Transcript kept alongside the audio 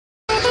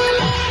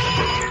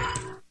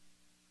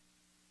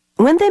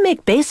When they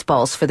make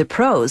baseballs for the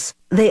pros,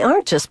 they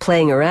aren't just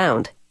playing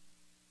around.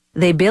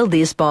 They build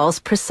these balls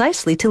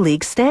precisely to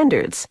league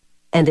standards,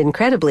 and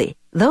incredibly,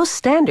 those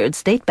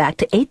standards date back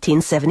to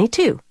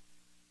 1872.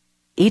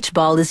 Each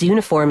ball is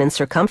uniform in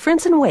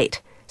circumference and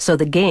weight, so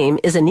the game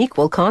is an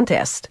equal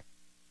contest.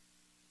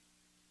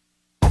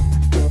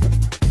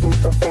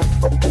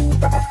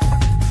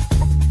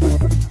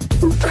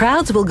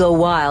 Crowds will go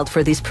wild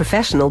for these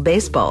professional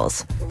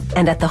baseballs,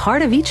 and at the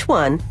heart of each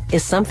one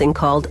is something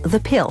called the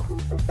pill.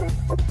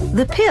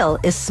 The pill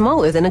is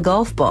smaller than a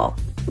golf ball.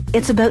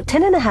 It's about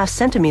 10.5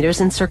 centimeters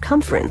in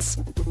circumference.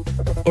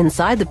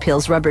 Inside the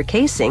pill's rubber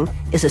casing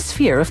is a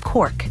sphere of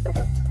cork.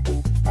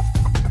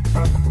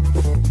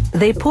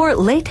 They pour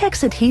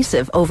latex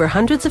adhesive over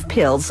hundreds of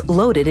pills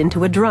loaded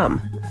into a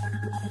drum.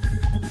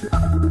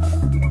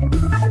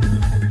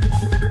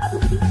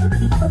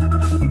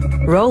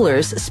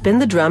 Rollers spin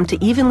the drum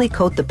to evenly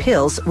coat the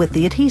pills with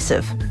the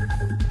adhesive.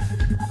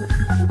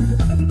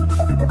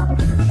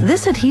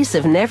 This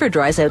adhesive never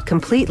dries out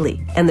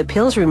completely, and the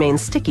pills remain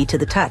sticky to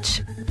the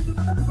touch.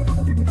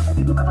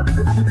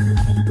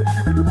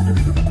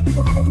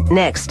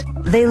 Next,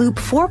 they loop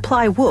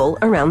 4-ply wool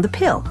around the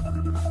pill.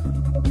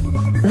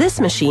 This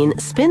machine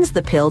spins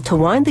the pill to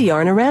wind the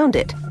yarn around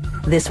it.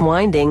 This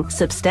winding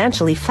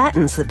substantially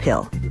fattens the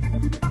pill.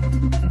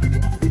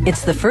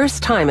 It's the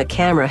first time a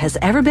camera has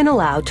ever been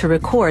allowed to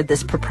record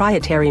this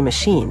proprietary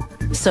machine,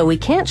 so we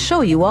can't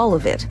show you all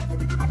of it.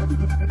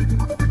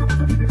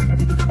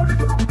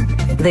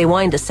 They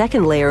wind a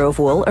second layer of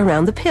wool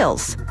around the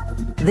pills.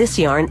 This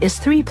yarn is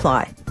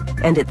 3-ply,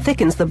 and it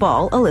thickens the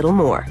ball a little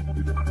more.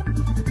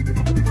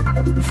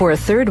 For a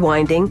third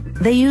winding,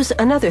 they use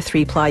another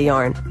 3-ply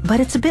yarn, but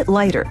it's a bit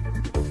lighter.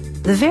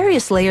 The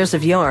various layers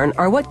of yarn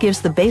are what gives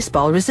the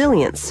baseball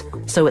resilience,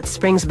 so it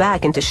springs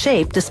back into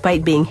shape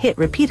despite being hit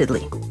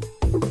repeatedly.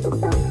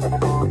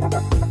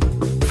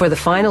 For the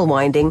final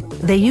winding,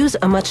 they use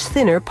a much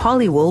thinner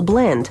polywool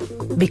blend,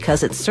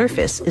 because its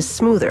surface is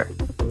smoother.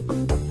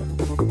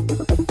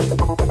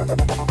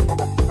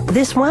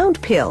 This wound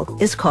pill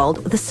is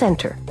called the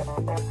center.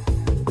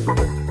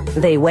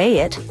 They weigh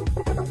it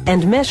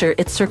and measure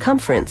its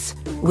circumference,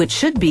 which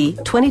should be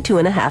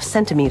 22.5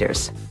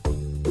 centimeters.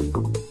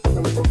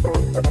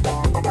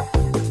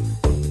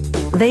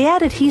 They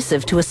add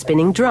adhesive to a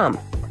spinning drum,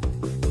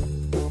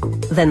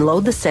 then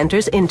load the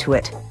centers into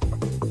it.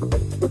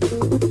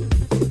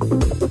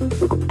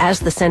 As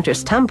the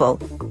centers tumble,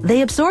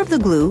 they absorb the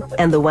glue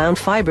and the wound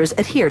fibers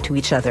adhere to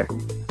each other.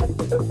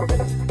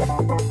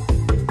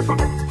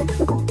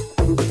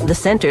 The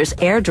centers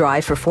air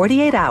dry for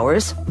 48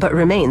 hours, but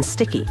remain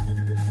sticky.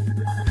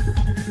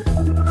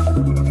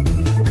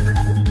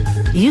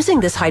 Using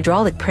this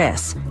hydraulic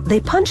press,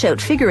 they punch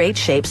out figure-8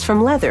 shapes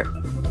from leather,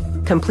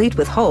 complete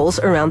with holes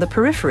around the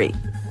periphery,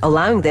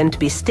 allowing them to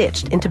be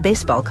stitched into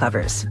baseball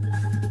covers.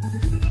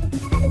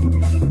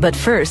 But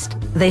first,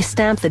 they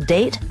stamp the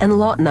date and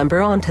lot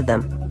number onto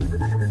them.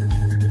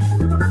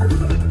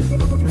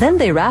 Then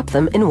they wrap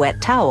them in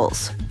wet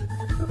towels.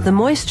 The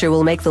moisture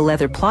will make the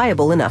leather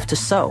pliable enough to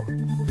sew.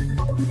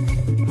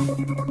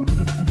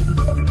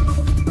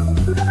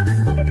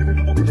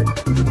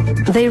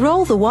 They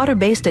roll the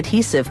water-based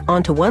adhesive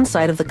onto one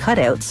side of the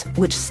cutouts,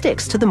 which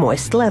sticks to the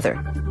moist leather.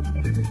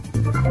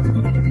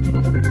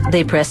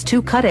 They press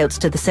 2 cutouts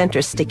to the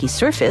center sticky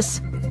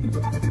surface.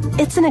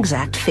 It's an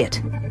exact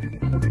fit.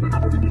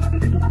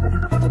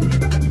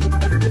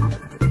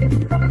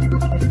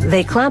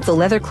 They clamp the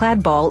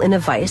leather-clad ball in a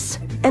vise,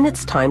 and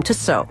it's time to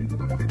sew.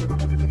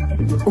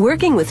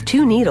 Working with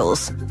 2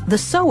 needles, the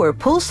sewer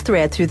pulls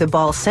thread through the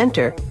ball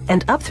center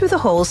and up through the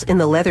holes in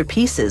the leather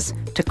pieces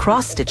to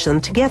cross-stitch them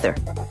together.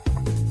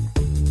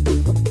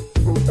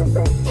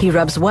 He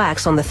rubs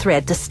wax on the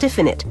thread to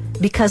stiffen it,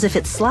 because if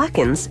it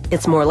slackens,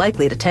 it's more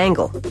likely to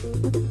tangle.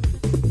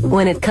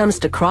 When it comes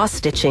to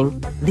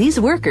cross-stitching, these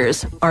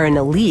workers are in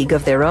a league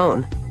of their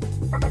own.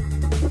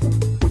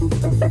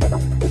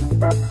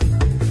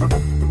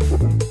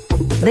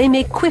 They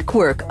make quick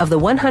work of the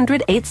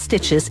 108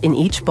 stitches in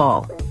each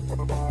ball.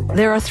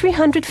 There are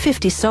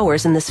 350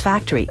 sewers in this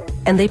factory,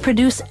 and they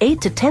produce 8,000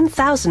 to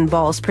 10,000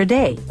 balls per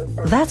day.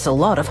 That's a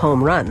lot of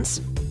home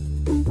runs.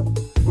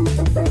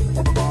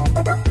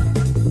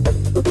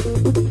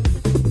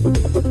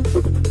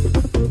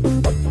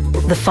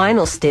 The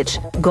final stitch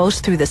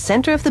goes through the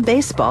center of the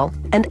baseball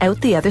and out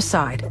the other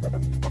side.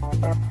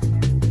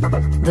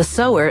 The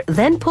sewer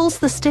then pulls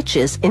the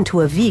stitches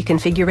into a V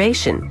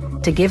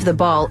configuration to give the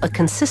ball a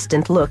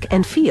consistent look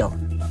and feel.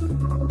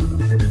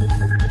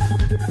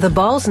 The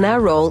balls now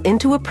roll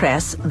into a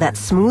press that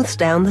smooths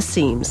down the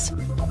seams.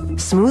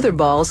 Smoother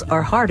balls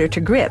are harder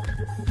to grip,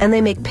 and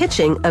they make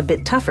pitching a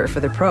bit tougher for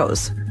the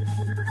pros.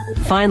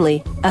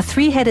 Finally, a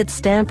 3-headed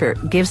stamper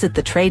gives it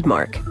the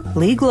trademark,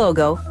 league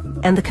logo,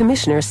 and the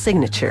commissioner's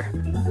signature.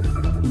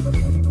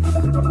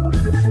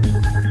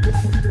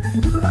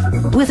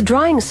 With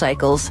drying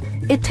cycles,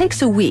 it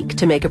takes a week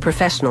to make a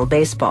professional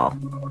baseball.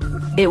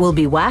 It will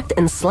be whacked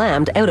and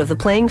slammed out of the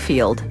playing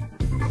field.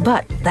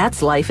 But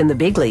that's life in the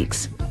big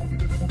leagues.